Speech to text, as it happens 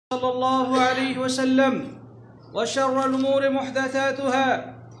صلى الله عليه وسلم وشر الأمور محدثاتها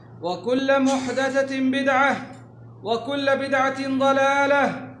وكل محدثة بدعة وكل بدعة ضلالة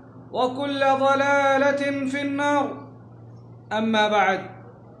وكل ضلالة في النار. أما بعد،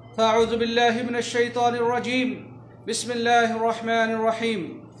 فأعوذ بالله من الشيطان الرجيم. بسم الله الرحمن الرحيم.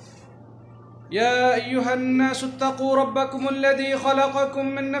 يا أيها الناس اتقوا ربكم الذي خلقكم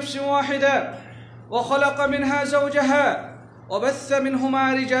من نفس واحدة وخلق منها زوجها وبث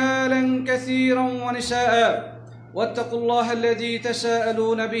منهما رجالا كثيرا ونساء واتقوا الله الذي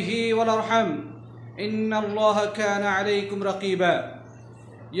تساءلون به والأرحام إن الله كان عليكم رقيبا.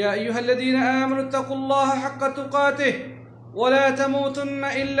 يا أيها الذين آمنوا اتقوا الله حق تقاته ولا تموتن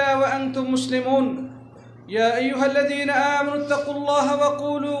إلا وأنتم مسلمون. يا أيها الذين آمنوا اتقوا الله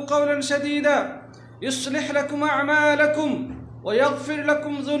وقولوا قولا سديدا يصلح لكم أعمالكم ويغفر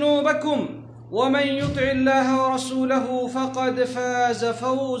لكم ذنوبكم ومن يطع الله ورسوله فقد فاز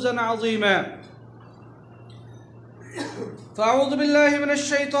فوزا عظيما. فأعوذ بالله من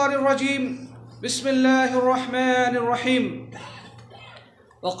الشيطان الرجيم. بسم الله الرحمن الرحيم.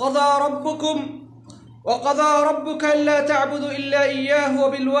 وقضى ربك ألا تعبدوا إلا إياه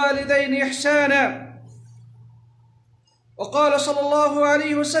وبالوالدين إحسانا. وقال صلى الله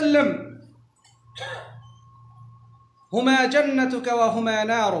عليه وسلم هما جنتك وهما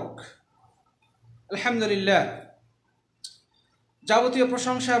نارك. আলহামদুলিল্লাহ, যাবতীয়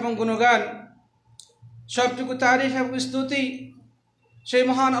প্রশংসা এবং গুণগান, সবটুকু তারিফ এবং স্তুতি সেই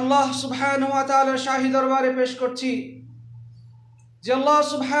মহান আল্লাহ সুবহানাহু ওয়া তাআলার শাহী দরবারে পেশ করছি, যে আল্লাহ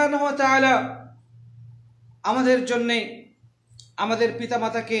সুবহানাহু ওয়া তাআলা আমাদের জন্যে আমাদের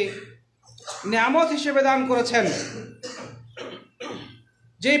পিতামাতাকে নিয়ামত হিসেবে দান করেছেন।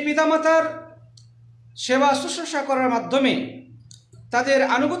 যে পিতামাতার সেবা শুশ্রূষা করার মাধ্যমে, তাদের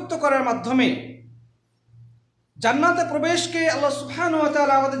আনুগত্য করার মাধ্যমে জান্নাতে প্রবেশকে আল্লাহ সুবহানাহু ওয়া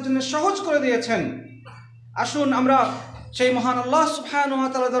তাআলা আমাদের জন্য সহজ করে দিয়েছেন। আসুন আমরা সেই মহান আল্লাহ সুবহানাহু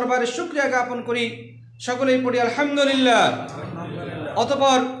ওয়া তাআলার দরবারে শুকরিয়া জ্ঞাপন করি। সকলেই পড়ি আলহামদুলিল্লাহ।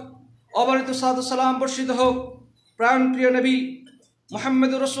 অতঃপর অবারিত সালাত ও সালাম বর্ষিত হোক প্রাণপ্রিয় নবী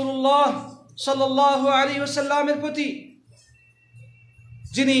মুহাম্মদুর রাসূলুল্লাহ সাল্লাল্লাহু আলাইহি ওয়াসাল্লামের প্রতি,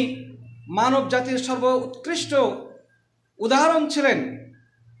 যিনি মানব জাতির সর্বোৎকৃষ্ট উদাহরণ ছিলেন,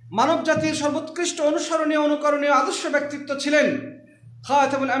 মানব জাতির সর্বোৎকৃষ্ট অনুসরণীয় অনুকরণীয় আদর্শ ব্যক্তিত্ব ছিলেন।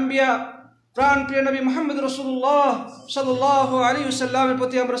 খাতামুল আম্বিয়া প্রাণপ্রিয় নবী মুহাম্মদ রাসূলুল্লাহ সাল্লাল্লাহু আলাইহি ওয়াসাল্লামের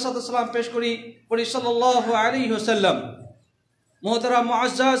প্রতি আমরা সালাত ও সালাম পেশ করি, পড়ি সাল্লাল্লাহু আলাইহি ওয়াসাল্লাম। মুহতারাম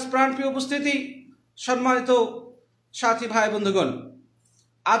মুআজ্জাজ প্রাণপ্রিয় উপস্থিতি, সম্মানিত সাথী ভাই বন্ধুগণ,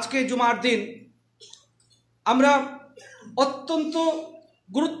 আজকে জুমার দিন আমরা অত্যন্ত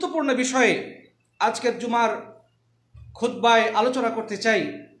গুরুত্বপূর্ণ বিষয়ে আজকের জুমার খুতবায় আলোচনা করতে চাই।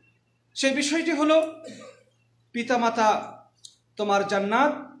 সেই বিষয়টি হলো পিতামাতা তোমার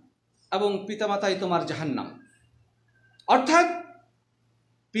জান্নাত এবং পিতামাতাই তোমার জাহান্নাম। অর্থাৎ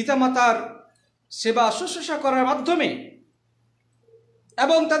পিতামাতার সেবা শুশ্রূষা করার মাধ্যমে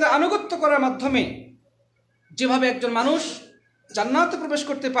এবং তাদের আনুগত্য করার মাধ্যমে যেভাবে একজন মানুষ জান্নাতে প্রবেশ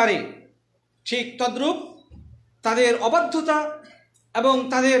করতে পারে, ঠিক তদ্রূপ তাদের অবাধ্যতা এবং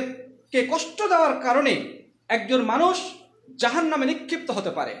তাদেরকে কষ্ট দেওয়ার কারণে একজন মানুষ জাহান্নামে নিক্ষিপ্ত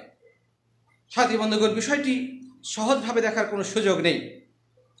হতে পারে। সাথী বন্ধুগণ, বিষয়টি সহজভাবে দেখার কোনো সুযোগ নেই।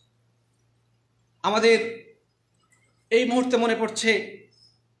 আমাদের এই মুহূর্তে মনে পড়ছে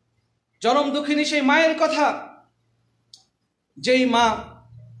জনম দুঃখিনী সেই মায়ের কথা, যেই মা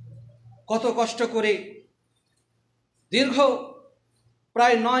কত কষ্ট করে দীর্ঘ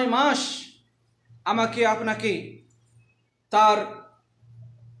প্রায় 9 মাস আমাকে আপনাকে তার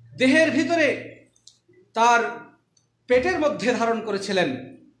দেহের ভিতরে, তার পেটের মধ্যে ধারণ করেছিলেন।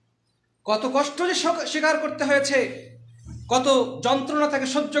 কত কষ্ট যে স্বীকার করতে হয়েছে, কত যন্ত্রণা তাকে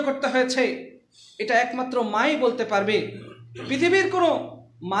সহ্য করতে হয়েছে, এটা একমাত্র মাই বলতে পারবে। পৃথিবীর কোনো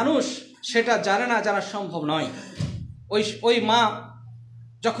মানুষ সেটা জানে না, জানা সম্ভব নয়। ওই মা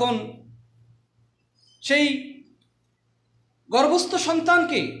যখন সেই গর্ভস্থ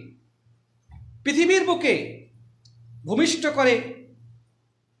সন্তানকে পৃথিবীর বুকে ভূমিষ্ঠ করে,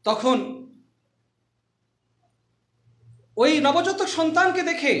 তখন ওই নবজাতক সন্তানকে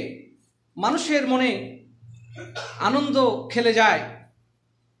দেখে মানুষের মনে আনন্দ খেলে যায়,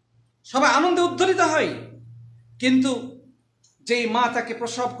 সবাই আনন্দে উদ্দোলিত হয়। কিন্তু যেই মা তাকে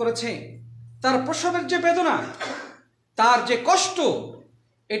প্রসব করেছে, তার প্রসবের যে বেদনা, তার যে কষ্ট,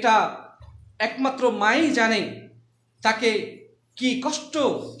 এটা একমাত্র মাই জানে তাকে কি কষ্ট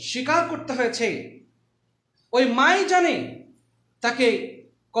স্বীকার করতে হয়েছে। ওই মাই জানে তাকে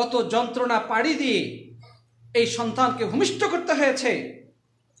কত যন্ত্রণা পাড়ি দিয়ে এই সন্তানকে ভূমিষ্ঠ করতে হয়েছে।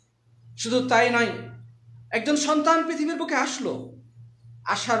 শুধু তাই নয়, একজন সন্তান পৃথিবীর বুকে আসলো,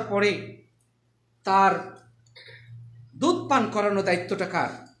 আসার পরে তার দুধ পান করানোর দায়িত্বটা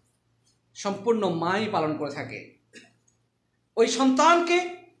কার? সম্পূর্ণ মাই পালন করে থাকে। ওই সন্তানকে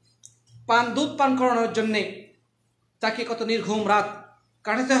দুধ পান করানোর জন্যে তাকে কত নির্ঘুম রাত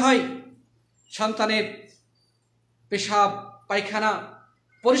কাটাতে হয়। সন্তানের পেশাব পায়খানা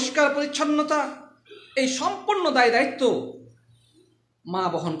পরিষ্কার পরিচ্ছন্নতা এই সম্পূর্ণ দায়িত্ব মা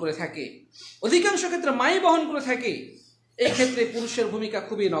বহন করে থাকে। অধিকাংশ ক্ষেত্রে মাই বহন করে থাকে। এই ক্ষেত্রে পুরুষের ভূমিকা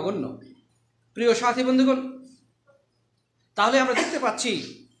খুবই নগণ্য। প্রিয় সাথী বন্ধুগণ, তাহলে আমরা দেখতে পাচ্ছি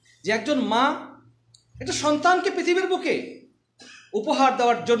যে একজন মা একটা সন্তানকে পৃথিবীর বুকে উপহার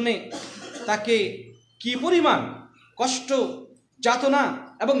দেওয়ার জন্যে তাকে কি পরিমাণ কষ্ট, যাতনা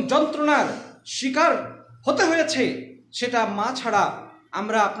এবং যন্ত্রণার শিকার হতে হয়েছে সেটা মা ছাড়া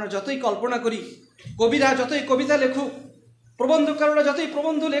আমরা আপনার যতই কল্পনা করি, কবিরা যতই কবিতা লেখুক, প্রবন্ধকাররা যতই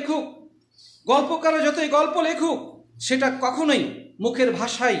প্রবন্ধ লেখুক, গল্পকাররা যতই গল্প লেখুক, সেটা কখনোই মুখের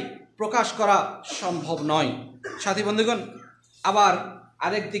ভাষায় প্রকাশ করা সম্ভব নয়। সাথী বন্ধুগণ, আবার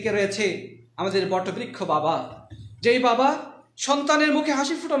আরেক দিকে রয়েছে আমাদের বটবৃক্ষ বাবা, যেই বাবা সন্তানের মুখে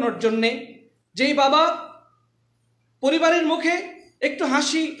হাসি ফোটানোর জন্যে, যেই বাবা পরিবারের মুখে একটু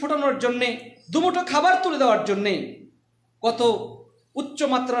হাসি ফোটানোর জন্যে, দুমুঠো খাবার তুলে দেওয়ার জন্যে কত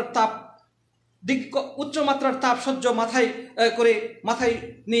উচ্চমাত্রার তাপ সহ্য মাথায়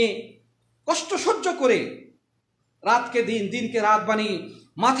নিয়ে কষ্ট সহ্য করে রাতকে দিন, দিনকে রাত বানিয়ে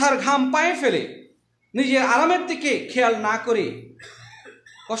মাথার ঘাম পায়ে ফেলে নিজের আরামের দিকে খেয়াল না করে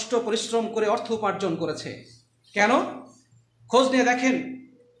কষ্ট পরিশ্রম করে অর্থ উপার্জন করেছে। কেন? খোঁজ নিয়ে দেখেন,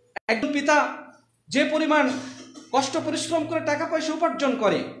 একজন পিতা যে পরিমাণ কষ্ট পরিশ্রম করে টাকা পয়সা উপার্জন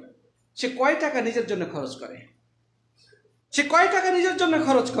করে, সে কয় টাকা নিজের জন্য খরচ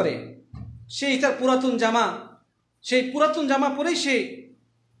করে? সেই তার পুরাতন জামা পরেই সে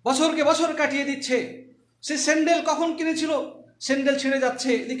বছরকে বছর কাটিয়ে দিচ্ছে। সে স্যান্ডেল কখন কিনেছিল, স্যান্ডেল ছিঁড়ে যাচ্ছে,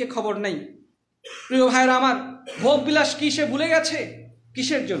 এদিকে খবর নেই। প্রিয় ভাইরা আমার, ভোগ বিলাস কি সে ভুলে গেছে?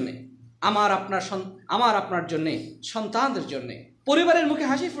 কিসের জন্যে? আমার আপনার জন্যে, সন্তানদের জন্যে, পরিবারের মুখে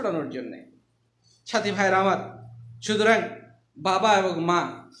হাসি ফোটানোর জন্যে। সাথী ভাইরা আমার, সুতরাং বাবা এবং মা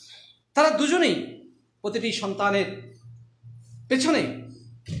তারা দুজনেই প্রতিটি সন্তানের পেছনে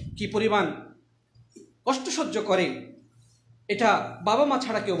কি পরিমাণ কষ্ট সহ্য করে, এটা বাবা মা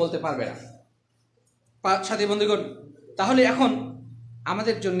ছাড়া কেউ বলতে পারবে না। সাথী বন্ধুগণ, তাহলে এখন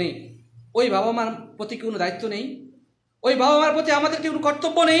আমাদের জন্যে ওই বাবা মার প্রতি কোনো দায়িত্ব নেই? ওই বাবা মার প্রতি আমাদের কি কোনো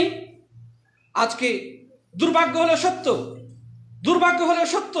কর্তব্য নেই? আজকে দুর্ভাগ্য হলেও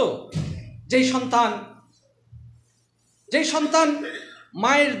সত্য, যেই সন্তান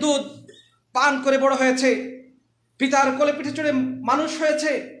মায়ের দুধ পান করে বড় হয়েছে, পিতার কোলে পিঠে চড়ে মানুষ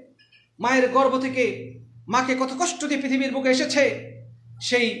হয়েছে, মায়ের গর্ভ থেকে মাকে কত কষ্ট দিয়ে পৃথিবীর বুকে এসেছে,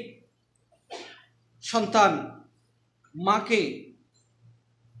 সেই সন্তান মাকে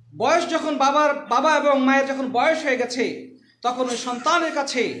বয়স যখন বাবা এবং মায়ের যখন বয়স হয়ে গেছে, তখন ওই সন্তানের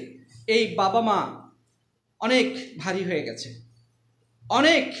কাছে এই বাবা মা অনেক ভারী হয়ে গেছে,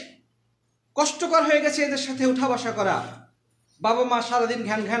 অনেক কষ্টকর হয়ে গেছে এদের সাথে উঠা বসা করা। বাবা মা সারাদিন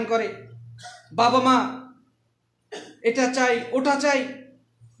ঘ্যান ঘ্যান করে, বাবা মা এটা চাই ওটা চাই,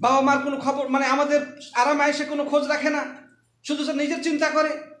 বাবা মার কোনো খবর আমাদের আরামে এসে কোনো খোঁজ রাখে না, শুধু নিজের চিন্তা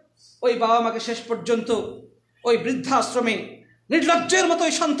করে। ওই বাবা মাকে শেষ পর্যন্ত ওই বৃদ্ধাশ্রমে নির্লজ্জের মতো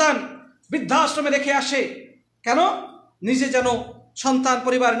ওই সন্তান বৃদ্ধাশ্রমে রেখে আসে। কেন? নিজে যেন সন্তান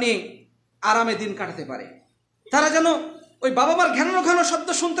পরিবার নিয়ে আরামে দিন কাটাতে পারে, তারা যেন ওই বাবা মার ঘন ঘন শব্দ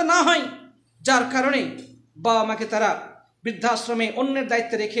শুনতে না হয়, যার কারণে বাবা মাকে তারা বৃদ্ধাশ্রমে অন্যের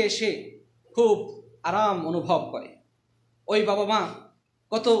দায়িত্বে রেখে এসে খুব আরাম অনুভব করে। ওই বাবা মা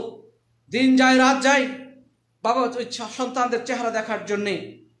কত দিন যায় রাত যায় বাবা ওই সন্তানদের চেহারা দেখার জন্যে,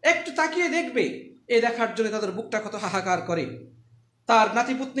 একটু তাকিয়ে দেখবে, এই দেখার জন্য তাদের বুকটা কত হাহাকার করে। তার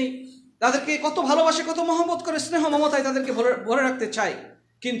নাতিপুতনি তাদেরকে কত ভালোবাসে, কত মহব্বত করে, স্নেহ মমতায় তাদেরকে ভরে রাখতে চায়,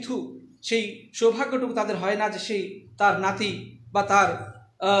 কিন্তু সেই সৌভাগ্যটুকু তাদের হয় না যে সেই তার নাতি বা তার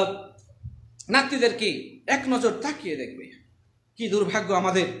নাতিদেরকে এক নজর তাকিয়ে দেখবে। কি দুর্ভাগ্য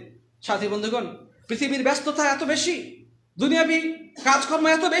আমাদের। সাথী বন্ধুগণ, পৃথিবীর ব্যস্ততা এত বেশি, দুনিয়াবি কাজকর্ম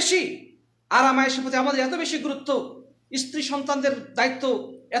এত বেশি, আরাম আয়েশের প্রতি আমাদের এত বেশি গুরুত্ব, স্ত্রী সন্তানদের দায়িত্ব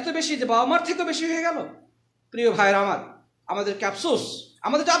এত বেশি যে বাবা মার থেকেও বেশি হয়ে গেল। প্রিয় ভাইরা আমার, আমাদেরকে আফসোস,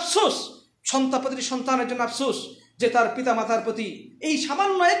 প্রতিটি সন্তানের জন্য আফসোস যে তার পিতা মাতার প্রতি এই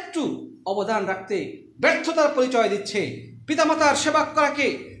সামান্য একটু অবদান রাখতে ব্যর্থতার পরিচয় দিচ্ছে। পিতামাতার সেবা করাকে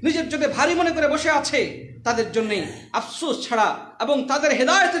নিজের জন্য ভারী মনে করে বসে আছে। তাদের জন্যে আফসোস ছাড়া এবং তাদের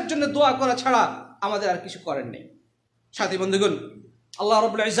হেদায়েতের জন্য দোয়া করা ছাড়া আমাদের আর কিছু করেন নেই। সাথী বন্ধুগণ, আল্লাহ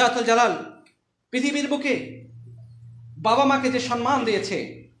রাব্বুল ইজ্জাত ওয়াল জালাল পৃথিবীর বুকে বাবা মাকে যে সম্মান দিয়েছে,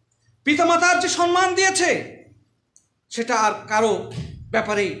 পিতামাতার যে সম্মান দিয়েছে, সেটা আর কারো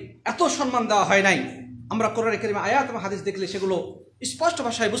ব্যাপারে এত সম্মান দেওয়া হয় নাই। আমরা কোরআনে কারিমে আয়াত এবং হাদিস দেখলে সেগুলো স্পষ্ট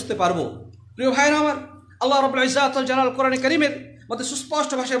ভাষায় বুঝতে পারবো। প্রিয় ভাইরা আমার, আল্লাহ রাব্বুল ইজ্জাত ওয়াল জালাল কোরআনে কারিমের মধ্যে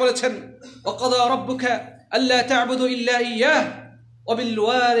সুস্পষ্ট ভাষায় বলেছেন, ওয়াকাদা রাব্বুকা আল্লা তা'বুদু ইল্লা ইয়্যাহ ওয়া বিল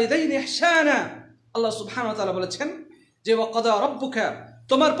ওয়ালিদাইনি ইহসানা। আল্লাহ সুবহানাহু ওয়া তাআলা বলেছেন যে ওয়াকাদা রাব্বুকা,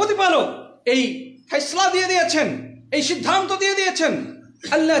 তোমার প্রতিপালক এই ফয়সালা দিয়ে দিয়েছেন, এই সিদ্ধান্ত দিয়ে দিয়েছেন,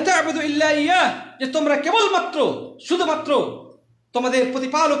 আল্লা তা'বুদু ইল্লা ইয়্যাহ, যে তোমরা কেবলমাত্র শুধুমাত্র তোমাদের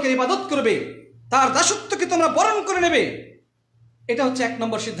প্রতিপালকের ইবাদত করবে, তার দাসত্বকে তোমরা বরণ করে নেবে। এটা হচ্ছে 1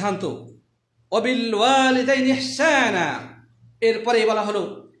 নম্বর সিদ্ধান্ত। ওয়াবিল ওয়ালিদাইনি ইহসানা, এরপরে বলা হলো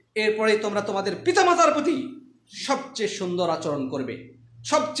এরপরে তোমরা তোমাদের পিতামাতার প্রতি সবচেয়ে সুন্দর আচরণ করবে,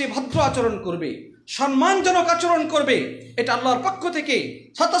 সবচেয়ে ভদ্র আচরণ করবে, সম্মানজনক আচরণ করবে। এটা আল্লাহর পক্ষ থেকে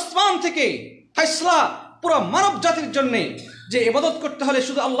সাত আসমান থেকে ফয়সালা পুরো মানব জাতির জন্য, যে ইবাদত করতে হলে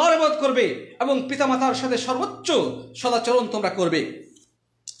শুধু আল্লাহর ইবাদত করবে এবং পিতামাতার সাথে সর্বোচ্চ সদাচরণ তোমরা করবে।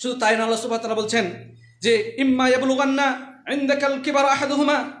 শুধু তাই না, আল্লাহ সুবহানাহু ওয়া তাআলা বলছেন যে ইম্মা ইয়াবলুগান্না ইনদাকাল কিবারা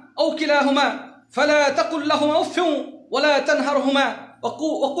আহাদুহুমা আও কিলাহুমা ফালা তাকুল লাহুমা উফফিন ওয়ালা তানহারহুমা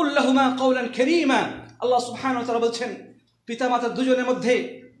ওয়া কুল লাহুমা কাওলান কারীমা। আল্লাহ সুবহানাহু ওয়া তাআলা বলছেন, পিতামাতা দুজনের মধ্যে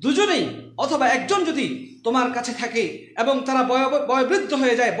দুজনেই অথবা একজন যদি তোমার কাছে থাকে এবং তারা বয়োবৃদ্ধ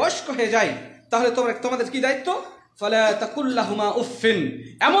হয়ে যায়, বয়স্ক হয়ে যায়, তাহলে তোমাদের কি দায়িত্ব? ফালা তাকুল লাহুমা উফফিন,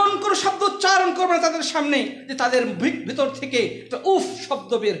 এমন কোন শব্দ উচ্চারণ করবে না তাদের সামনে যে তাদের ভিতর থেকে একটা উফ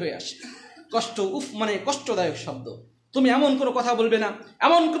শব্দ বের হয়ে আসে। কষ্ট, উফ মানে কষ্টদায়ক শব্দ। তুমি এমন কোনো কথা বলবে না,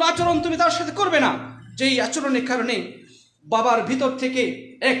 এমন কোনো আচরণ তুমি তার সাথে করবে না যেই আচরণের কারণে বাবার ভিতর থেকে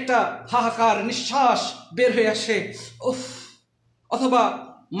একটা হাহাকার নিঃশ্বাস বের হয়ে আসে, উফ, অথবা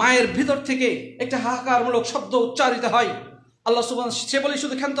মায়ের ভিতর থেকে একটা হাহাকারমূলক শব্দ উচ্চারিত হয়। আল্লাহ সুবহানাহু সে বলে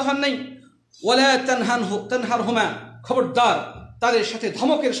শুধু ক্ষান্ত হন নাই, ওয়ালা তানহারহুমা, খবরদার তাদের সাথে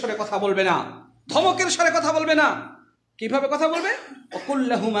ধমকের স্বরে কথা বলবে না, ধমকের স্বরে কথা বলবে না। কিভাবে কথা বলবে? ওয়া কুল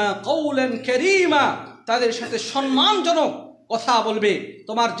লাহুমা কাওলান কারীমা, তাদের সাথে সম্মানজনক কথা বলবে।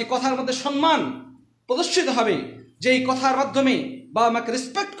 তোমার যে কথার মধ্যে সম্মান প্রদর্শিত হবে, যেই কথার মাধ্যমে বা আমাকে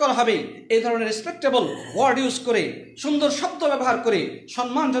রেসপেক্ট করা হবে, এই ধরনের রেসপেক্টেবল ওয়ার্ড ইউজ করে, সুন্দর শব্দ ব্যবহার করে,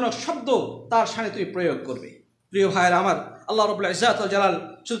 সম্মানজনক শব্দ তার সামনে তুমি প্রয়োগ করবে। প্রিয় ভাইয়েরা আমার, আল্লাহ রাব্বুল ইজ্জাত ওয়াল জালাল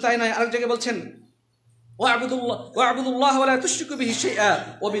শুধু তাই নয়, আরেক জায়গায় বলছেন ওয়া'বুদুল্লাহ ওয়া লা তুশরিকু বিহি শাইআ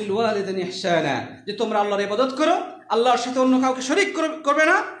ওয়া বিল ওয়ালিদাইনি ইহসানা, যে তোমরা আল্লাহর ইবাদত করো, আল্লাহর সাথে অন্য কাউকে শরীক করবে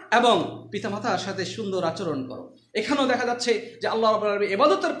না এবং পিতামাতার সাথে সুন্দর আচরণ করো। এখানেও দেখা যাচ্ছে যে আল্লাহ রাব্বুল আলামিন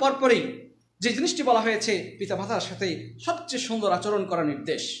ইবাদতের পরপরই যে জিনিসটি বলা হয়েছে, পিতামাতার সাথে সবচেয়ে সুন্দর আচরণ করার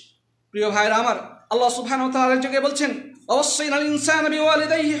নির্দেশ। প্রিয় ভাইরা আমার, আল্লাহ সুবহানাহু ওয়া তাআলা জায়গায় বলছেন ওয়াসাইনাল ইনসানা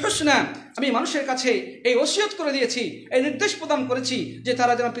বিওয়ালিদাইহি হুসনা, আমি মানুষের কাছে এই ওসিয়ত করে দিয়েছি, এই নির্দেশ প্রদান করেছি যে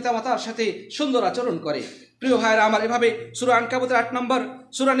তারা যেন পিতামাতার সাথে সুন্দর আচরণ করে। প্রিয় ভাইরা আমার, এভাবে সূরা আনকাবুতের 8 নম্বর,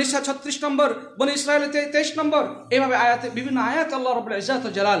 সূরা নিসা 36 নম্বর, বনী ইসরাঈলের 23 নম্বর, এইভাবে আয়াতে বিভিন্ন আয়াত আল্লাহ রাব্বুল ইজ্জাত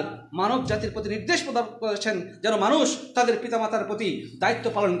ওয়াল জালাল মানব জাতির প্রতি নির্দেশ প্রদান করেছেন যেন মানুষ তাদের পিতামাতার প্রতি দায়িত্ব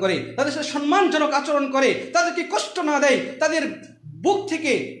পালন করে, তাদের সাথে সম্মানজনক আচরণ করে, তাদেরকে কষ্ট না দেয়, তাদের বুক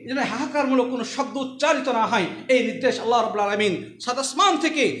থেকে যেন হাহাকারমূলক কোনো শব্দ উচ্চারিত না হয়। এই নির্দেশ আল্লাহ রাব্বুল আলামিন সাত আসমান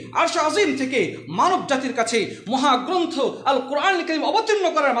থেকে, আরশ আজিম থেকে মানব জাতির কাছে মহাগ্রন্থ আল কোরআনুল কারীম অবতীর্ণ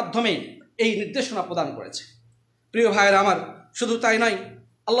করার মাধ্যমে এই নির্দেশনা প্রদান করেছে। প্রিয় ভাইয়েরা আমার, শুধু তাই নয়,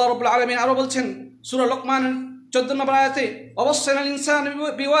 আল্লাহ রাব্বুল আলামিন আরো বলছেন সূরা লোকমানের 14 নম্বর আয়াতে, ওয়াসাইনাল ইনসানা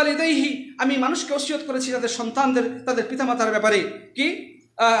বিওয়ালিদাইহি, আমি মানুষকে ওসিয়ত করেছি তাদের সন্তানদের, তাদের পিতামাতার ব্যাপারে কি,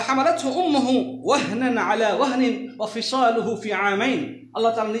 হামালাতহু উম্মুহু ওয়াহনান আলা ওয়াহনিন ওয়া ফিসালুহু ফি আমাইন।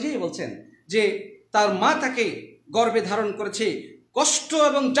 আল্লাহ তাআলা নিজেই বলছেন যে তার মা তাকে গর্ভে ধারণ করেছে কষ্ট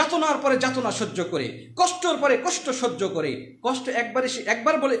এবং যাতনার পরে যাতনা সহ্য করে, কষ্টের পরে কষ্ট সহ্য করে। কষ্ট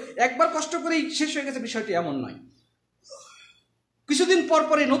একবার কষ্ট করেই শেষ হয়ে গেছে বিষয়টি এমন নয়, কিছুদিন পর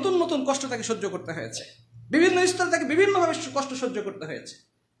পরে নতুন নতুন কষ্ট তাকে সহ্য করতে হয়েছে, বিভিন্ন স্তরে তাকে বিভিন্নভাবে কষ্ট সহ্য করতে হয়েছে।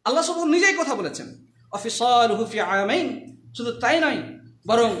 আল্লাহ সুবহানাহু নিজেই কথা বলেছেন ওয়া ফিসালুহু ফি আমাইন। শুধু তাই নয়,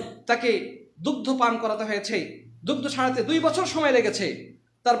 বরং তাকে দুগ্ধ পান করাতে হয়েছে, দুগ্ধ ছাড়াতে 2 বছর সময় লেগেছে।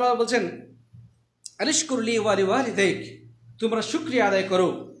 তারপর বলছেন আনিশকুর লি ওয়া লিওয়ালিদাইক, তোমরা শুকরিয়া আদায় করো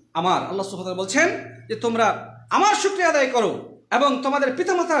আমার। আল্লাহ সুবহানাহু ওয়া তাআলা বলছেন যে তোমরা আমার শুকরিয়া আদায় করো এবং তোমাদের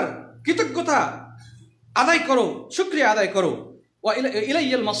পিতামাতার কৃতজ্ঞতা আদায় করো, শুকরিয়া আদায় করো। ওয়া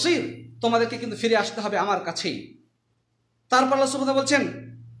ইলাইয়াল মাসির, তোমাদেরকে কিন্তু ফিরে আসতে হবে আমার কাছেই। তারপর আল্লাহ সুবহানাহু ওয়া তাআলা বলছেন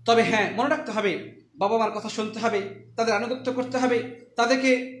তবে হ্যাঁ, মনে রাখতে হবে, বাবা মার কথা শুনতে হবে, তাদের আনুগত্য করতে হবে,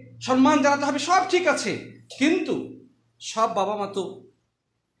 তাদেরকে সম্মান জানাতে হবে, সব ঠিক আছে, কিন্তু সব বাবা মা তো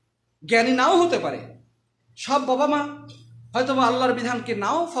জ্ঞানী নাও হতে পারে, সব বাবা মা হয়তো বা আল্লাহর বিধানকে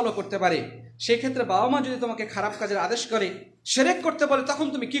নাও ফলো করতে পারে। সেক্ষেত্রে বাবা মা যদি তোমাকে খারাপ কাজের আদেশ করে, শিরক করতে বলে, তখন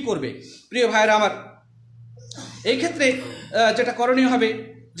তুমি কি করবে? প্রিয় ভাইরা আমার, এই ক্ষেত্রে যেটা করণীয় হবে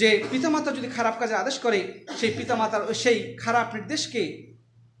যে পিতামাতা যদি খারাপ কাজে আদেশ করে সেই পিতামাতার সেই খারাপ নির্দেশকে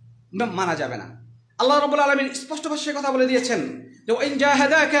মানা যাবে না। আল্লাহ রাব্বুল আলামিন স্পষ্ট ভাষায় কথা বলে দিয়েছেন যে ইন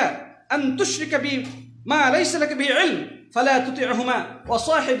জাহাদাকা আন তুশরিকা বি মা লাইসা লাকা বিহি ইলম ফালা তুতি'হুমা ওয়া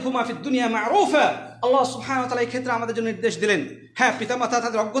সাহিবহুমা ফিদ দুনিয়া মা'রুফা। আল্লাহ সুবহানাহু ওয়া তাআলা এই ক্ষেত্রে আমাদের জন্য নির্দেশ দিলেন, হ্যাঁ পিতামাতা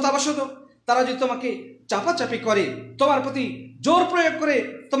তাদের অজ্ঞতাবশত তারা যদি তোমাকে চাপাচাপি করে, তোমার প্রতি জোর প্রয়োগ করে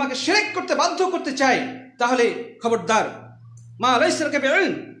তোমাকে শিরক করতে বাধ্য করতে চায়, তাহলে খবরদার, মা লাইসা লাকা বিহি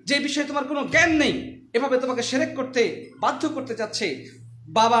ইলম, যে বিষয়ে তোমার কোনো জ্ঞান নেই, এভাবে তোমাকে শিরক করতে বাধ্য করতে চাচ্ছে।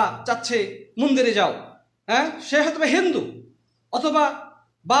 বাবা চাচ্ছে মন্দিরে যাও, হ্যাঁ সে হয়তো হিন্দু, অথবা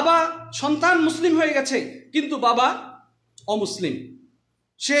বাবা সন্তান মুসলিম হয়ে গেছে কিন্তু বাবা অমুসলিম,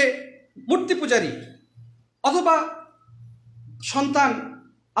 সে মূর্তি পূজারী, অথবা সন্তান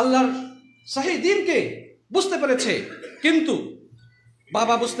আল্লাহর সহি দ্বীনকে বুঝতে পেরেছে কিন্তু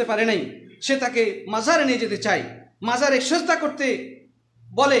বাবা বুঝতে পারে নাই, সে তাকে মাজারে নিয়ে যেতে চায়, মাজারে সিজদা করতে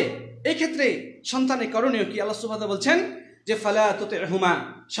বলে। এই ক্ষেত্রে সন্তানের করণীয় কি? আল্লাহ সুবহানাহু ওয়া তাআলা বলছেন যে ফালা তুতি'হুমা,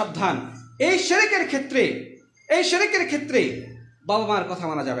 সাবধান, এই শিরকের ক্ষেত্রে বাবা মার কথা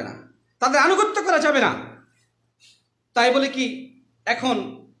মানা যাবে না, তাদের আনুগত্য করা যাবে না। তাই বলে কি এখন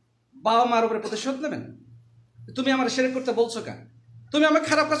বাবা মার উপরে প্রতিশোধ নেবেন? তুমি আমার শিরক করতে বলছো কেন? তুমি আমাকে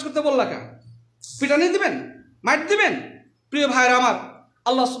খারাপ কাজ করতে বললা কেন? পিটানি দিবেন, মাইট দিবেন? প্রিয় ভাইরা আমার,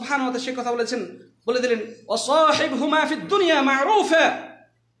 আল্লাহ সুবহানাহু ওয়া তাআলা সে কথা বলে দিলেন ওয়াসাহিবহুমা ফিদ দুনিয়া মা'রুফা,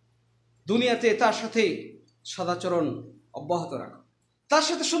 দুনিয়াতে তার সাথে সদাচরণ অব্যাহত রাখো, তার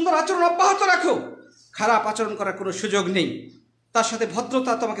সাথে সুন্দর আচরণ অব্যাহত রাখো, খারাপ আচরণ করার কোনো সুযোগ নেই, তার সাথে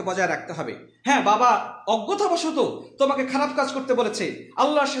ভদ্রতা তোমাকে বজায় রাখতে হবে। হ্যাঁ বাবা অজ্ঞতাবশত তোমাকে খারাপ কাজ করতে বলেছে,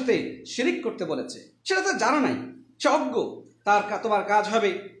 আল্লাহর সাথে শিরিক করতে বলেছে, সেটা তো জানা নাই, সে অজ্ঞ, তোমার কাজ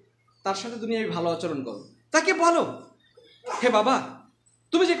হবে তার সাথে দুনিয়ায় ভালো আচরণ করো, তাকে বলো হে বাবা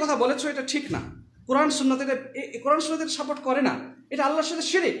তুমি যে কথা বলেছো এটা ঠিক না, কোরআন সুন্নাতের সাপোর্ট করে না, এটা আল্লাহর সাথে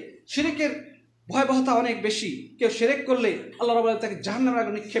শিরিকের ভয়াবহতা অনেক বেশি। কেউ শিরক করলে আল্লাহ রাব্বুল আলামিন তাকে জাহান্নামে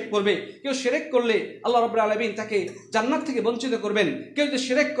আগুনে নিক্ষেপ করবে, কেউ শিরক করলে আল্লাহ রাব্বুল আলামিন তাকে জান্নাত থেকে বঞ্চিত করবেন, কেউ যদি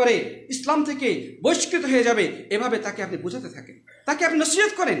শিরক করে ইসলাম থেকে বহিষ্কৃত হয়ে যাবে। এভাবে তাকে আপনি বোঝাতে থাকেন, তাকে আপনি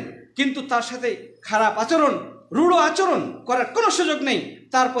নসিহত করেন, কিন্তু তার সাথে খারাপ আচরণ, রূঢ় আচরণ করার কোনো সুযোগ নেই,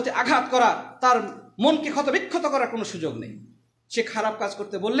 তার প্রতি আঘাত করা, তার মনকে ক্ষতবিক্ষত করার কোনো সুযোগ নেই। সে খারাপ কাজ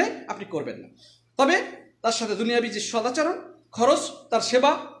করতে বললে আপনি করবেন না, তবে তার সাথে দুনিয়াবি যে সদাচরণ, খরচ, তার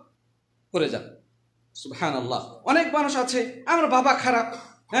সেবা করে যান। সুবহানাল্লাহ। অনেক মানুষ আছে আমার বাবা খারাপ,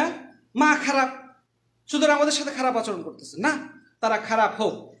 হ্যাঁ মা খারাপ, সুতরাং আমাদের সাথে খারাপ আচরণ করতেছে না, তারা খারাপ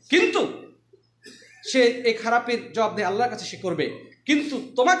হোক, কিন্তু সে এই খারাপের জবাব দিয়ে আল্লাহর কাছে সে করবে। কিন্তু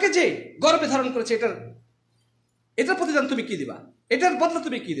তোমাকে যে গর্ভে ধারণ করেছে এটার প্রতিদান তুমি কি দিবা? এটার বদলা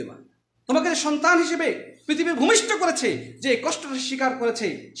তুমি কি দিবা? তোমাকে যে সন্তান হিসেবে পৃথিবীর ভূমিষ্ঠ করেছে, যে কষ্টটা স্বীকার করেছে,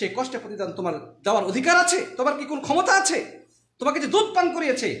 সেই কষ্টের প্রতিদান তোমার দেওয়ার অধিকার আছে? তোমার কি কোনো ক্ষমতা আছে? তোমাকে যে দুধ পান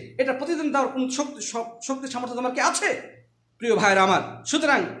করিয়েছে এটা প্রতিদিন দেওয়ার কোন শক্তি সামর্থ্য তোমার কি আছে? প্রিয় ভাইরা আমার,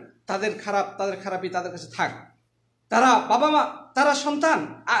 সুতরাং তাদের খারাপই তাদের কাছে থাক। তারা বাবা মা, তারা সন্তান,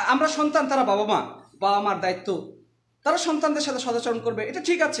 আমরা সন্তান, তারা বাবা মা। বাবা মার দায়িত্ব, তারা সন্তানদের সাথে সদাচরণ করবে, এটা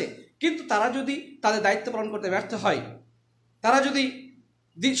ঠিক আছে, কিন্তু তারা যদি তাদের দায়িত্ব পালন করতে ব্যর্থ হয়, তারা যদি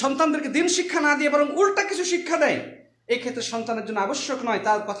সন্তানদেরকে দিন শিক্ষা না দিয়ে বরং উল্টা কিছু শিক্ষা দেয়, এই ক্ষেত্রে সন্তানের জন্য আবশ্যক নয়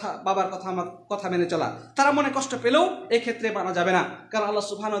তার কথা, বাবার কথা, আমার কথা মেনে চলা। তারা মনে কষ্ট পেলেও এই ক্ষেত্রে মানা যাবে না, কারণ আল্লাহ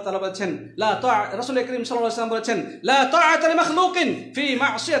সুবহানাহু ওয়া তাআলা বলেছেন, রাসূল করিম সাল্লাল্লাহু আলাইহি ওয়াসাল্লাম বলেছেন, লা তাআতা লিমাখলুকিন ফি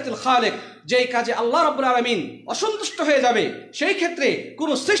মা'সিয়াতিল খালিক, যেই কাজে আল্লাহ রাব্বুল আলামিন অসন্তুষ্ট হয়ে যাবে সেই ক্ষেত্রে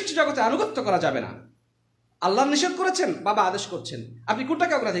কোনো সৃষ্টি জগতে আনুগত্য করা যাবে না। আল্লাহ নিষেধ করেছেন, বাবা আদেশ করছেন, আপনি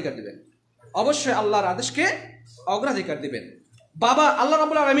কোনটাকে অগ্রাধিকার দিবেন? অবশ্যই আল্লাহর আদেশকে অগ্রাধিকার দিবেন। বাবা, আল্লাহ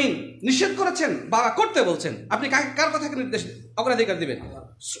রাব্বুল আলামিন নিষেধ করেছেন, বাবা করতে বলছেন, আপনি কার কথাকে অগ্রাধিকার দিবেন?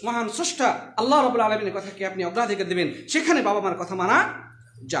 মহান স্রষ্টা আল্লাহ রাব্বুল আলামিনের কথাকে আপনি অগ্রাধিকার দিবেন, সেখানে বাবা মার কথা মানা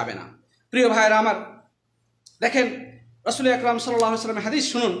যাবে না। প্রিয় ভাইয়েরা আমার, দেখেন রাসূল আকরাম সাল্লাল্লাহু আলাইহি ওয়াসাল্লামের হাদিস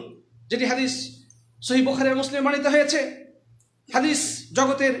শুনুন, যেটি হাদিস সহিহ বুখারী ও মুসলিমে বর্ণিত হয়েছে। হাদিস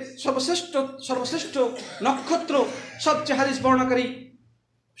জগতের সর্বশ্রেষ্ঠ নক্ষত্র, সবচেয়ে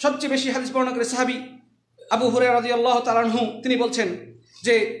বেশি হাদিস বর্ণনাকারী সাহাবী আবু হুরায়রা রাদিয়াল্লাহু তাআলা আনহু, তিনি বলছেন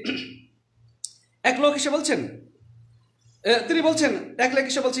যে এক লোক এসে বলছে,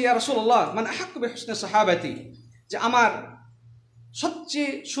 ইয়া রাসূলুল্লাহ মান আহাক্কু বিহুসনি সাহাবাতি, যে আমার সবচেয়ে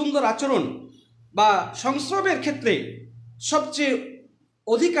সুন্দর আচরণ বা সংস্রবের ক্ষেত্রে সবচেয়ে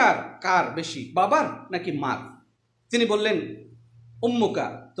অধিকার কার বেশি, বাবার নাকি মার? তিনি বললেন উম্মুকা,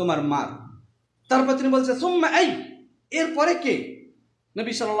 তোমার মার। তারপর তিনি বলছেন সুম্মা আই, এরপরে কে?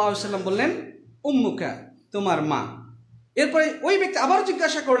 নবী সাল্লাল্লাহু আলাইহি ওয়াসাল্লাম বললেন উম্মুকা, তোমার মা। এরপরে ওই ব্যক্তি আবার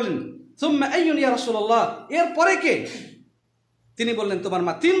জিজ্ঞাসা করলেন সুম্মা আইয়ুন ইয়া রাসূলুল্লাহ, এরপরে কে? তিনি বললেন তোমার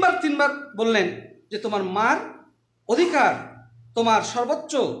মা। তিনবার বললেন যে তোমার মার অধিকার তোমার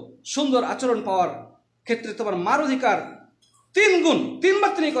সর্বোচ্চ সুন্দর আচরণ পাওয়ার ক্ষেত্রে তোমার মার অধিকার 3 গুণ।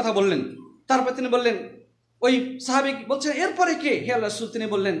 3বার তিনি কথা বললেন। তারপর তিনি বললেন, ওই সাহাবী বলছেন এরপরে কে হে আল্লাহর রাসূল? তিনি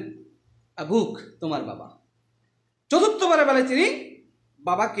বললেন আবুক, তোমার বাবা। 4র্থবারের বেলায় তিনি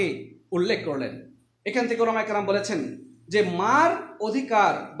বাবাকে উল্লেখ করলেন। এখান থেকে ওলামায়ে কেরাম বলেছেন যে মার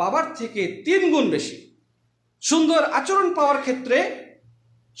অধিকার বাবার থেকে 3 গুণ বেশি। সুন্দর আচরণ পাওয়ার ক্ষেত্রে,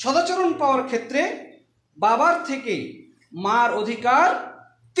 সদাচরণ পাওয়ার ক্ষেত্রে বাবার থেকে মার অধিকার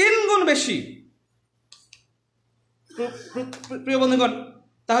 3 গুণ বেশি। প্রিয় বন্ধুগণ,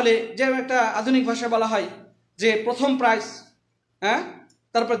 তাহলে যে একটা আধুনিক ভাষায় বলা হয় যে প্রথম প্রাইজ, হ্যাঁ,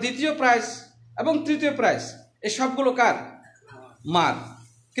 তারপর দ্বিতীয় প্রাইজ এবং তৃতীয় প্রাইজ, এই সবগুলো কার? মার।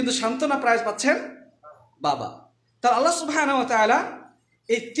 কিন্তু সান্ত্বনা প্রাইজ পাচ্ছেন বাবা। তার আল্লাহ সুবহানাহু ওয়া তাআলা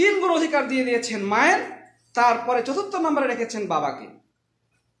এই 3 গুণ অধিকার দিয়ে দিয়েছেন মায়ের, তারপরে 4র্থ নম্বরে রেখেছেন বাবাকে।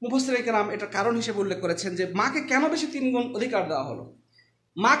 মুফাসসিরিনে কেরাম এটার কারণ হিসেবে উল্লেখ করেছেন যে মাকে কেন বেশি 3 গুণ অধিকার দেওয়া হলো।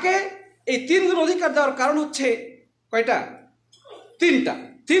 মাকে এই 3 গুণ অধিকার দেওয়ার কারণ হচ্ছে কয়টা? 3টা।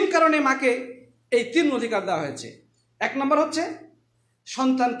 3 কারণে মাকে এই 3 গুণ অধিকার দেওয়া হয়েছে। 1 নম্বর হচ্ছে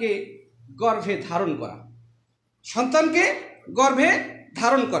সন্তানকে গর্ভে ধারণ করা। সন্তানকে গর্ভে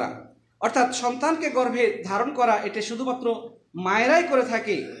ধারণ করা, অর্থাৎ সন্তানকে গর্ভে ধারণ করা এটা শুধুমাত্র মায়েরাই করে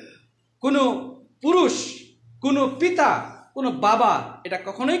থাকে। কোনো পুরুষ, কোনো পিতা, কোনো বাবা এটা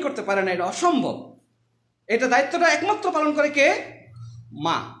কখনোই করতে পারে না, এটা অসম্ভব। এটা দায়িত্বটা একমাত্র পালন করে কে?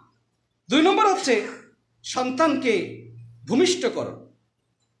 মা। 2 নম্বর হচ্ছে সন্তানকে ভূমিষ্ঠ করো।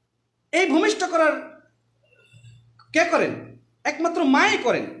 এই ভূমিষ্ঠ করার কে করেন? একমাত্র মাই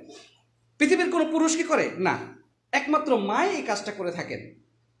করেন। পৃথিবীর কোনো পুরুষ কি করে? না, একমাত্র মাই এই কাজটা করে থাকেন।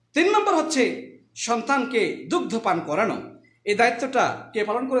 3 নম্বর হচ্ছে সন্তানকে দুগ্ধপান করানো। এই দায়িত্বটা কে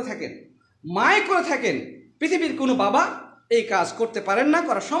পালন করে থাকেন? মাই করে থাকেন। পৃথিবীর কোনো বাবা এই কাজ করতে পারেন না,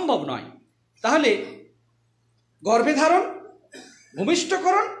 করা সম্ভব নয়। তাহলে গর্ভে ধারণ,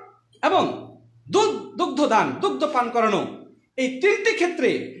 ভূমিষ্ঠকরণ এবং দুগ্ধদান, দুগ্ধপান করানো, এই 3টি ক্ষেত্রে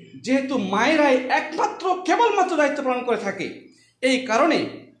যেহেতু মায়েরাই একমাত্র কেবলমাত্র দায়িত্ব পালন করে থাকে, এই কারণে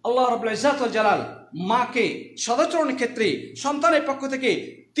আল্লাহ রাব্বুল ইজ্জাত ওয়াল জালাল মাকে সদাচরণের ক্ষেত্রে সন্তানের পক্ষ থেকে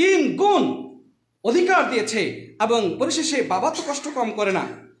 3 গুণ অধিকার দিয়েছে। এবং পরিশেষে বাবা তো কষ্ট কম করে না,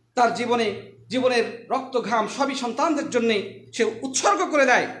 তার জীবনের রক্ত ঘাম সবই সন্তানদের জন্যে সে উৎসর্গ করে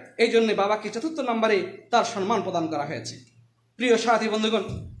দেয়। এই জন্য বাবাকে 4র্থ নম্বরে তার সম্মান প্রদান করা হয়েছে। প্রিয় সাথী বন্ধুগণ,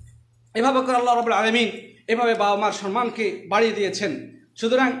 এভাবে করে আল্লাহ রাব্বুল আলামিন এভাবে বাবা মার সম্মানকে বাড়িয়ে দিয়েছেন।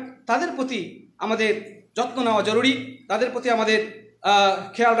 সুতরাং তাদের প্রতি আমাদের যত্ন নেওয়া জরুরি, তাদের প্রতি আমাদের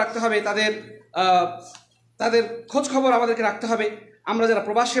খেয়াল রাখতে হবে, তাদের খোঁজ খবর আমাদেরকে রাখতে হবে। আমরা যারা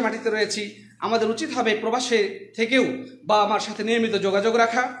প্রবাসী মাটিতে রয়েছি, আমাদের উচিত হবে প্রবাসে থেকেও বাবা মার সাথে নিয়মিত যোগাযোগ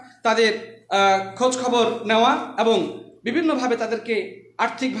রাখা, তাদের খোঁজ খবর নেওয়া এবং বিভিন্নভাবে তাদেরকে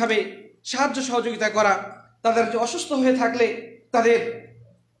আর্থিকভাবে সাহায্য সহযোগিতা করা, তাদের অসুস্থ হয়ে থাকলে তাদের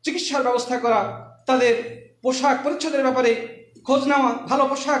চিকিৎসার ব্যবস্থা করা, তাদের পোশাক পরিচ্ছদের ব্যাপারে খোঁজ নেওয়া, ভালো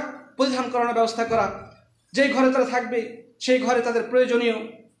পোশাক পরিধান করানোর ব্যবস্থা করা, যেই ঘরে তারা থাকবে সেই ঘরে তাদের প্রয়োজনীয়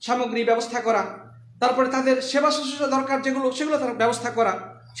সামগ্রী ব্যবস্থা করা, তারপরে তাদের সেবা শুশ্রূষা দরকার সেগুলো তার ব্যবস্থা করা,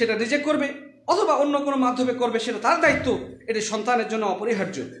 সেটা নিজে করবে অথবা অন্য কোনো মাধ্যমে করবে, সেটা তার দায়িত্ব। এটি সন্তানের জন্য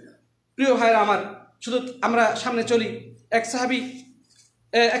অপরিহার্য। প্রিয় ভাইরা আমার, শুধু আমরা সামনে চলি। এক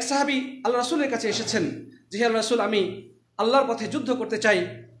সাহাবী আল্লাহ রাসূলের কাছে এসেছেন যে হে আল্লাহ রাসূল, আমি আল্লাহর পথে যুদ্ধ করতে চাই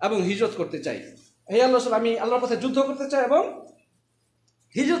এবং হিজরত করতে চাই। হে আল্লাহ রাসূল, আমি আল্লাহর পথে যুদ্ধ করতে চাই এবং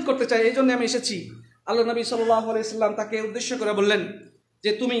হিজরত করতে চাই, এই জন্য আমি এসেছি। আল্লাহ নবী সাল্লাল্লাহু আলাইহি সাল্লাম তাকে উদ্দেশ্য করে বললেন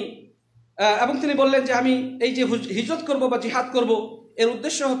যে তুমি, এবং তিনি বললেন যে আমি এই যে হিজরত করব বা জিহাদ করব, এর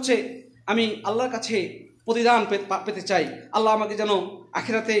উদ্দেশ্য হচ্ছে আমি আল্লাহর কাছে প্রতিদান পেতে চাই। আল্লাহ আমাকে যেন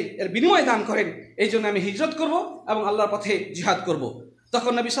আখিরাতে এর বিনিময় দান করেন, এই জন্য আমি হিজরত করব এবং আল্লাহর পথে জিহাদ করব।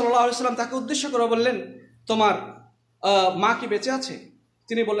 তখন নবী সাল্লাল্লাহু আলাইহি সাল্লাম তাকে উদ্দেশ্য করে বললেন, তোমার মা কি বেঁচে আছে?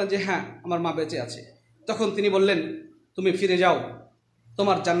 তিনি বললেন যে হ্যাঁ, আমার মা বেঁচে আছে। তখন তিনি বললেন, তুমি ফিরে যাও,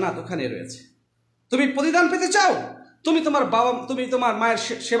 তোমার জান্নাত ওখানে রয়েছে। তুমি প্রতিদান পেতে চাও, তুমি তোমার মায়ের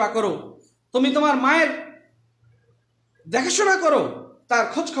সেবা করো, তুমি তোমার মায়ের দেখাশোনা করো, তার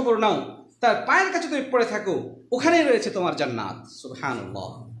খোঁজ খবর নাও, তার পায়ের কাছে তুমি পড়ে থাকো, ওখানেই রয়েছে তোমার জান্নাত। সুবহানাল্লাহ।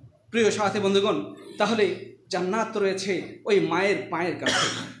 প্রিয় সাথী বন্ধুগণ, তাহলে জান্নাত রয়েছে ওই মায়ের পায়ের কাছে,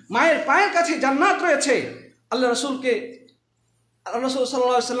 মায়ের পায়ের কাছে জান্নাত রয়েছে। আল্লাহ রাসূল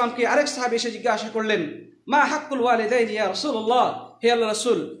সাল্লাল্লাহু আলাইহি সাল্লামকে আরেক সাহাবী এসে জিজ্ঞাসা করলেন, মা হাক্কুল ওয়ালিদাইনি ইয়া রাসূলুল্লাহ, হে আল্লাহ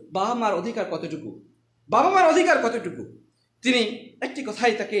রাসূল, বাবা মার অধিকার কতটুকু? বাবা মার অধিকার কতটুকু? তিনি একটি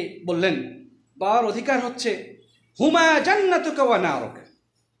কথাই তাকে বললেন, বাবার অধিকার হচ্ছে হুমা জান্নাতুকা ওয়া নারুকা,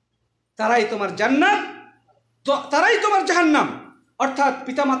 তারাই তোমার জান্নাত, তারাই তোমার জাহান্নাম। অর্থাৎ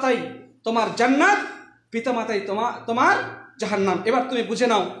পিতামাতাই তোমার জান্নাত, পিতামাতাই তোমার জাহান্নাম। এবার তুমি বুঝে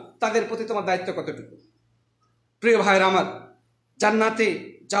নাও তাদের প্রতি তোমার দায়িত্ব কতটুকু। প্রিয় ভাইরা আমার, জান্নাতে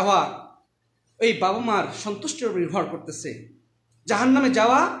যাওয়া ওই বাবা মার সন্তুষ্টির উপর নির্ভর করতেছে, জাহান্নামে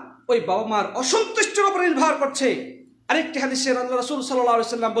যাওয়া ওই বাবা মার অসন্তুষ্টির উপর নির্ভর করছে। আরেকটি হাদিসে আল্লাহ রাসূল সাল্লাল্লাহু আলাইহি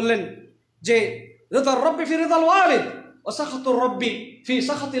ওয়াসাল্লাম বললেন যে রিদার রব্বি ফি রিদাল ওয়ালিদ ওয়া সাখাতুর রব্বি ফি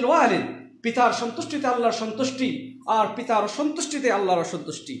সাখাতিল ওয়ালিদ, পিতার সন্তুষ্টিতে আল্লাহর সন্তুষ্টি আর পিতার অসন্তুষ্টিতে আল্লাহর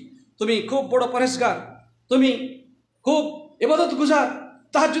অসন্তুষ্টি। তুমি খুব বড় পরহেজগার, তুমি খুব ইবাদত গুজার,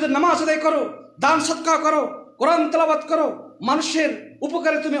 তাহাজ্জুদের নামাজ আদায় করো, দান সদকা করো, কোরআন তেলাওয়াত করো, মানুষের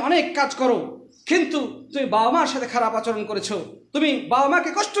উপকারে তুমি অনেক কাজ করো, কিন্তু তুমি বাবা মার সাথে খারাপ আচরণ করেছো, তুমি বাবা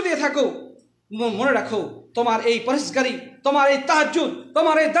মাকে কষ্ট দিয়ে থাকো, মনে রাখো তোমার এই পরহেজগারি, তোমার এই তাহাজ্জুদ,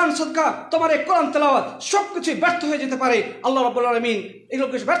 তোমার এই দান সদকা, তোমার এই কোরআন তেলাওয়াত সবকিছু ব্যর্থ হয়ে যেতে পারে। আল্লাহ রাব্বুল আলামিন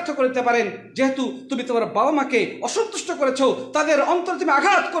এগুলোকে ব্যর্থ করে দিতে পারেন, যেহেতু তুমি তোমার বাবা মাকে অসন্তুষ্ট করেছো, তাদের অন্তরে তুমি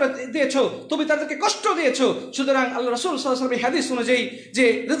আঘাত করে দিয়েছো, তুমি তাদেরকে কষ্ট দিয়েছো। সুতরাং আল্লাহ রাসূল সাল্লাল্লাহু আলাইহি ওয়াসাল্লাম হাদিস অনুযায়ী যে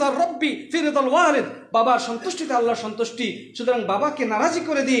রিদার রব্বি ফি রিদাল ওয়ালিদ, বাবার সন্তুষ্টিতে আল্লাহর সন্তুষ্টি। সুতরাং বাবাকে নারাজি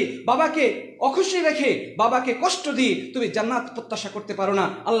করে দিয়ে, বাবাকে অখুশি রেখে, বাবাকে কষ্ট দিয়ে তুমি জান্নাত প্রত্যাশা করতে পারো না,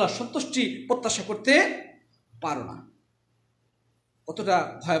 আল্লাহর সন্তুষ্টি প্রত্যাশা করতে পারো না। কতটা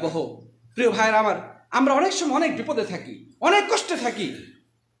ভয়াবহ প্রিয় ভাইয়েরা আমার, আমরা অনেক সময় অনেক বিপদে থাকি, অনেক কষ্টে থাকি,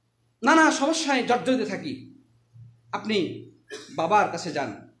 নানা সমস্যায় জর্জরিত থাকি। আপনি বাবার কাছে যান,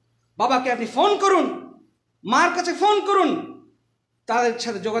 বাবাকে আপনি ফোন করুন, মার কাছে ফোন করুন, তাদের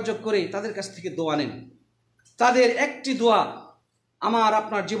সাথে যোগাযোগ করে তাদের কাছ থেকে দোয়া নেন। তাদের একটি দোয়া আমার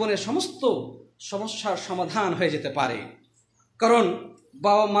আপনার জীবনের সমস্ত সমস্যার সমাধান হয়ে যেতে পারে, কারণ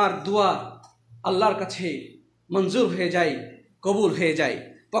বাবা মার দোয়া আল্লাহর কাছে মঞ্জুর হয়ে যায়, কবুল হয়ে যায়।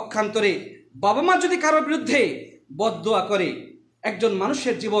 পক্ষান্তরে বাবা মা যদি কারোর বিরুদ্ধে বদদোয়া করে, একজন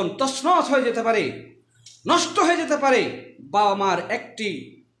মানুষের জীবন তছনছ হয়ে যেতে পারে, নষ্ট হয়ে যেতে পারে। বাবা মার একটি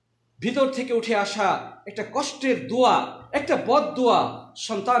ভিতর থেকে উঠে আসা একটা কষ্টের দোয়া, একটা বদদোয়া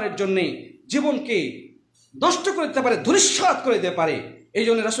সন্তানের জন্যে জীবনকে নষ্ট করে দিতে পারে, ধূলিসাৎ করে দিতে পারে। এই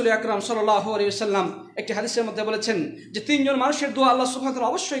জন্য রাসূল আকরাম সাল্লাল্লাহু আলাইহি ওয়াসাল্লাম একটি হাদিসের মধ্যে বলেছেন যে 3 জন মানুষের দোয়া আল্লাহ সুবহানাহু ওয়া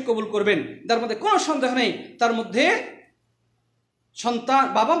তাআলা অবশ্যই কবুল করবেন, তার মধ্যে কোনো সন্দেহ নেই। তার মধ্যে সন্তান,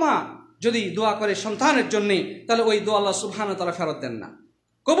 বাবা মা যদি দোয়া করে সন্তানের জন্যে, তাহলে ওই দোয়া আল্লাহ সুবহানাহু ওয়া তাআলা ফেরত দেন না,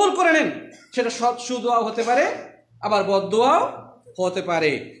 কবুল করে নেন। সেটা সৎ সুদোয়াও হতে পারে, আবার বদদোয়াও হতে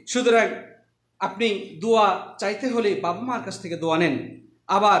পারে। সুতরাং আপনি দোয়া চাইতে হলে বাবা মার কাছ থেকে দোয়া নেন,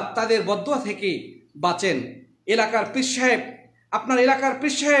 আবার তাদের বদদোয়া থেকে বাঁচেন। এলাকার পীর সাহেব, আপনার এলাকার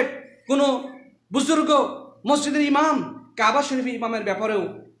পীর সাহেব, কোনো বুজুর্গ, মসজিদের ইমাম, কাবা শরীফের ইমামের ব্যাপারেও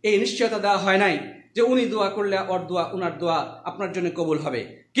এই নিশ্চয়তা দেওয়া হয় নাই যে উনি দোয়া করলে ওর দোয়া, উনার দোয়া আপনার জন্য কবুল হবে।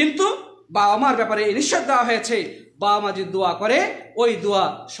 কিন্তু বাবা মার ব্যাপারে এই নিশ্চয় দেওয়া হয়েছে, বাবা মা যে দোয়া করে ওই দোয়া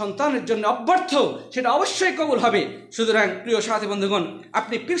সন্তানের জন্য অব্যর্থ, সেটা অবশ্যই কবুল হবে। সুতরাং প্রিয় সাথী বন্ধুগণ,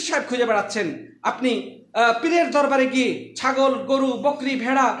 আপনি পীর সাহেব খুঁজে বেড়াচ্ছেন, আপনি পীরের দরবারে গিয়ে ছাগল, গরু, বকরি,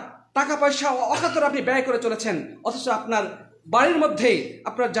 ভেড়া, টাকা পয়সা অকাতরে আপনি ব্যয় করে চলেছেন, অথচ আপনার বাড়ির মধ্যে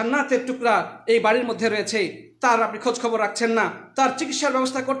আপনার জান্নাতের টুকরা এই বাড়ির মধ্যে রয়েছে, তার আপনি খোঁজ খবর রাখছেন না, তার চিকিৎসার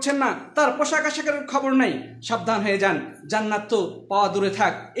ব্যবস্থা করছেন না, তার পোশাক আশাকের খবর নেই। সাবধান হয়ে যান, জান্নাত তো পাওয়া দূরে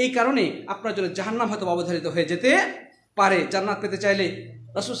থাক, এই কারণে আপনার জন্য জাহান্নাম হয়তো অবধারিত হয়ে যেতে পারে। জান্নাত পেতে চাইলে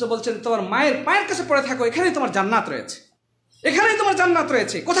রাসূল বলছেন তোমার মায়ের পায়ের কাছে পড়ে থাকো, এখানেই তোমার জান্নাত রয়েছে, এখানেই তোমার জান্নাত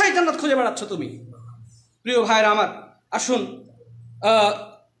রয়েছে। কোথায় জান্নাত খুঁজে বেড়াচ্ছ তুমি? প্রিয় ভাইরা আমার, আসুন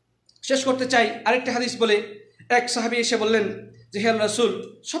শেষ করতে চাই আরেকটি হাদিস বলে। এক সাহাবী এসে বললেন যে হে আল্লাহর রাসূল,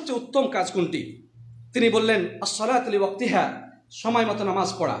 সবচেয়ে উত্তম কাজ কোনটি? তিনি বললেন আস-সালাতু লিওয়াক্তিহা, সময় মতো নামাজ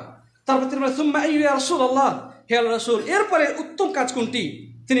পড়া। তারপর তিনি বললেন সুম্মা আইয়ু ইয়া রাসূলুল্লাহ, হে আল্লাহর রাসূল এরপরে উত্তম কাজ কোনটি?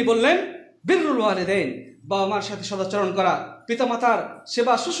 তিনি বললেন বিররুল ওয়ালিদাইন, বাবা মার সাথে সদাচরণ করা, পিতামাতার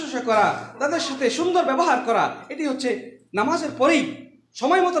সেবা শুশ্রূষা করা, তাদের সাথে সুন্দর ব্যবহার করা। এটি হচ্ছে নামাজের পরেই,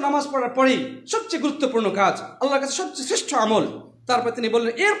 সময় মতো নামাজ পড়ার পরেই সবচেয়ে গুরুত্বপূর্ণ কাজ, আল্লাহর কাছে সবচেয়ে শ্রেষ্ঠ আমল। তারপর তিনি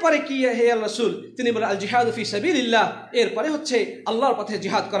বললেন এরপরে কি হে আল্লাহর রাসূল? তিনি বললেন আল জিহাদু ফি সাবিলিল্লাহ, এরপরে হচ্ছে আল্লাহর পথে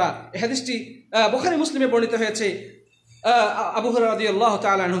জিহাদ করা। এই হাদিসটি বুখারী মুসলিমে বর্ণিত হয়েছে আবু হুরায়রা রাদিয়াল্লাহু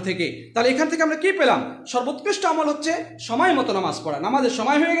তাআলা আনহু থেকে। তাহলে এখান থেকে আমরা কি পেলাম? সর্বোৎকৃষ্ট আমল হচ্ছে সময় মতো নামাজ পড়া। নামাজের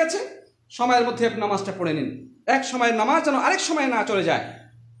সময় হয়ে গেছে, সময়ের মধ্যে আপনি নামাজটা পড়ে নিন। এক সময়ের নামাজ যেন আরেক সময় না চলে যায়।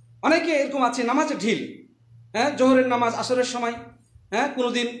 অনেকে এরকম আছে নামাজে ঢিল, জোহরের নামাজ আসরের সময়,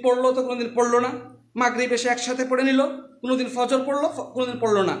 কোনোদিন পড়লো তো কোনোদিন পড়লো না, মাগরিব এসে একসাথে পড়ে নিল, কোনোদিন ফজর পড়লো, কোনোদিন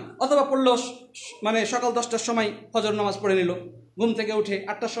পড়লো না, অথবা পড়লো মানে সকাল 10টার সময় ফজর নামাজ পড়ে নিল, ঘুম থেকে উঠে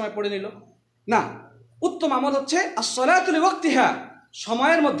 8টার সময় পড়ে নিল না। উত্তম আমল হচ্ছে আস-সালাতু লিওয়াক্তিহা,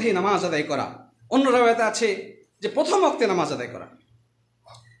 সময়ের মধ্যেই নামাজ আদায় করা। অন্য রাওয়ায়াতে আছে যে প্রথম ওয়াক্তে নামাজ আদায় করা।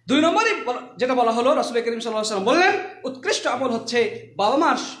 2 নম্বরে যেটা বলা হলো, রাসূল করিম সাল্লাল্লাহু আলাইহি ওয়াসাল্লাম বললেন উৎকৃষ্ট আমল হচ্ছে বাবা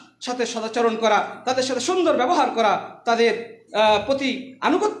মার সাথে সদাচরণ করা, তাদের সাথে সুন্দর ব্যবহার করা, তাদের প্রতি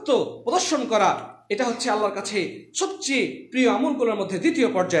আনুগত্য প্রদর্শন করা। এটা হচ্ছে আল্লাহর কাছে সবচেয়ে প্রিয় আমলগুলোর মধ্যে দ্বিতীয়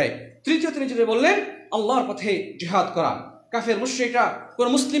পর্যায়ে। তৃতীয় তিনি যেটা বললেন আল্লাহর পথে জিহাদ করা। কাফের মুশরিকরা কোন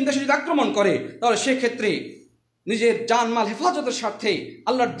মুসলিম দেশে যদি আক্রমণ করে তাহলে সেক্ষেত্রে নিজের জানমাল হেফাজতের স্বার্থে,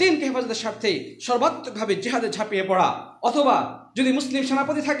 আল্লাহর দ্বীনকে হেফাজতের স্বার্থে সর্বাত্মকভাবে জিহাদে ঝাঁপিয়ে পড়া, অথবা যদি মুসলিম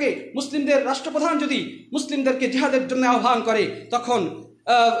সেনাপতি থাকে, মুসলিমদের রাষ্ট্রপ্রধান যদি মুসলিমদেরকে জিহাদের জন্য আহ্বান করে, তখন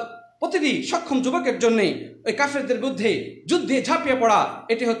প্রতিটি সক্ষম যুবকের জন্যে ওই কাফেরদের বিরুদ্ধে যুদ্ধে ঝাঁপিয়ে পড়া,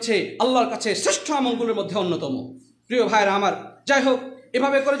 এটি হচ্ছে আল্লাহর কাছে শ্রেষ্ঠ আমলগুলোর মধ্যে অন্যতম। প্রিয় ভাইরা আমার, যাই হোক,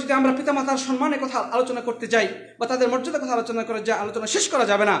 এভাবে করে যদি আমরা পিতামাতার সম্মানের কথা আলোচনা করতে যাই বা তাদের মর্যাদার কথা আলোচনা করে যাই, আলোচনা শেষ করা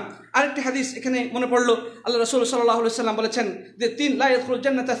যাবে না। আরেকটি হাদিস এখানে মনে পড়লো, আল্লাহ রাসূল সাল্লাল্লাহু আলাইহি ওয়াসাল্লাম বলেছেন যে লা ইয়াদখুলুল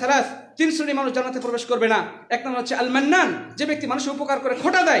জান্নাতা সালাস, তিন শ্রেণীর মানুষ জান্নাতে প্রবেশ করবে না। এক নম্বর হচ্ছে আল মান্নান, যে ব্যক্তি মানুষের উপকার করে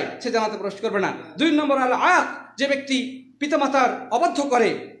খোটা দেয়, সে জান্নাতে প্রবেশ করবে না। দুই নম্বর আল আক, যে ব্যক্তি পিতামাতার অবাধ্য করে।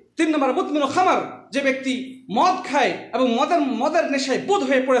 তিন নম্বর মুদমিনুল খামার, যে ব্যক্তি মদ খায় এবং মদের নেশায় বুঁদ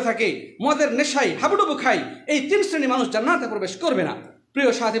হয়ে পড়ে থাকে, মদের নেশায় হাবুডুবু খায়, এই তিন শ্রেণীর মানুষ জান্নাতে প্রবেশ করবে না। প্রিয়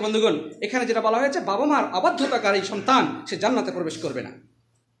সাথী বন্ধুগণ, এখানে যেটা বলা হয়েছে, বাবা মার অবাধ্যতাকারী সন্তান সে জান্নাতে প্রবেশ করবে না।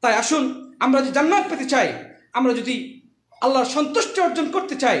 তাই আসুন, আমরা যদি জান্নাত পেতে চাই, আমরা যদি আল্লাহর সন্তুষ্টি অর্জন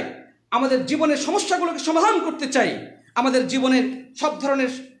করতে চাই, আমাদের জীবনের সমস্যাগুলোকে সমাধান করতে চাই, আমাদের জীবনের সব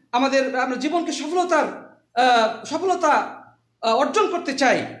ধরনের আমরা জীবনকে সফলতা অর্জন করতে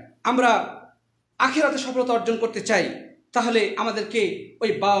চাই, আমরা আখিরাতে সফলতা অর্জন করতে চাই, তাহলে আমাদেরকে ওই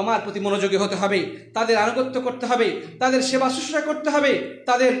বাবা মার প্রতি মনোযোগী হতে হবে, তাদের আনুগত্য করতে হবে, তাদের সেবা শুশ্রূষা করতে হবে,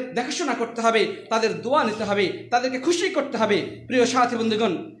 তাদের দেখাশোনা করতে হবে, তাদের দোয়া নিতে হবে, তাদেরকে খুশি করতে হবে। প্রিয় সাথী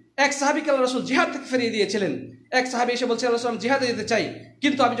বন্ধুগণ, এক সাহাবীকে আল্লাহ রাসূল জিহাদ থেকে ফিরিয়ে দিয়েছিলেন। এক সাহাবী এসে বলছে, আল্লাহ রাসূল, আমি জিহাদে যেতে চাই,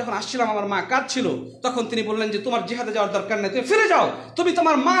 কিন্তু আমি যখন আসছিলাম আমার মা কাঁদছিল। তখন তিনি বললেন যে তোমার জিহাদে যাওয়ার দরকার নেই, তুমি ফিরে যাও, তুমি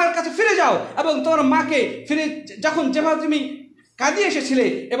তোমার মার কাছে ফিরে যাও এবং তোমার মাকে ফিরে যখন যেভাবে তুমি কাঁদিয়ে এসেছিলে,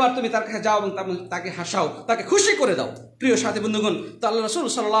 এবার তুমি তার কাছে যাও এবং তাকে হাসাও, তাকে খুশি করে দাও। প্রিয় সাথী বন্ধুগণ, তো আল্লাহ রাসূল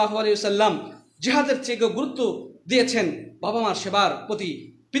সাল্লাল্লাহু আলাইহি ওয়াসাল্লাম জিহাদের চেয়ে গুরুত্ব দিয়েছেন বাবা মার সেবার প্রতি,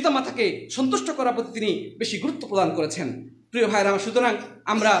 পিতামাতাকে সন্তুষ্ট করার প্রতি তিনি বেশি গুরুত্ব প্রদান করেছেন। প্রিয় ভাইরা আমার, সুতরাং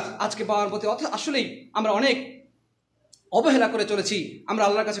আমরা আজকে বাবার প্রতি আসলেই আমরা অনেক অবহেলা করে চলেছি। আমরা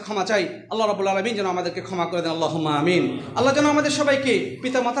আল্লাহর কাছে ক্ষমা চাই, আল্লাহ রাব্বুল আলামিন যেন আমাদেরকে ক্ষমা করে দেন, আল্লাহুম্মা আমিন। আল্লাহ যেন আমাদের সবাইকে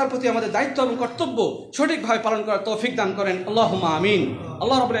পিতা মাতার প্রতি আমাদের দায়িত্ব এবং কর্তব্য সঠিকভাবে পালন করার তৌফিক দান করেন, আল্লাহুম্মা আমিন।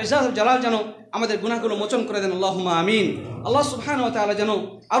 আল্লাহ রাব্বুল ইজ্জাত ওয়াল জালাল যেন আমাদের গুনাহগুলো মোচন করে দেন, আল্লাহুম্মা আমিন। আল্লাহ সুবহানাহু ওয়া তাআলা যেন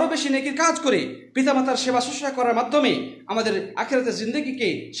আরও বেশি নেকির কাজ করে পিতামাতার সেবা শুশ্রূষা করার মাধ্যমে আমাদের আখিরাতের জিন্দেগিকে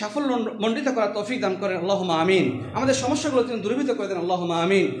সাফল্যমণ্ডিত করার তৌফিক দান করেন, আল্লাহুম্মা আমিন। আমাদের সমস্যাগুলো তিনি দূরীভূত করে দেন, আল্লাহুম্মা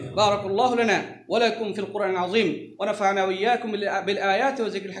আমিন। বারাকাল্লাহু লানা ওয়া লাকুম ফিল কুরআনিল আযীম ওয়া নাফা'না ওয়া ইয়্যাকুম বিল আয়াতি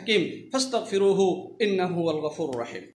ওয়া যিকরিল হাকীম ফাস্তাগফিরুহু ইন্নাহু হুয়াল গফুরুর রহিম।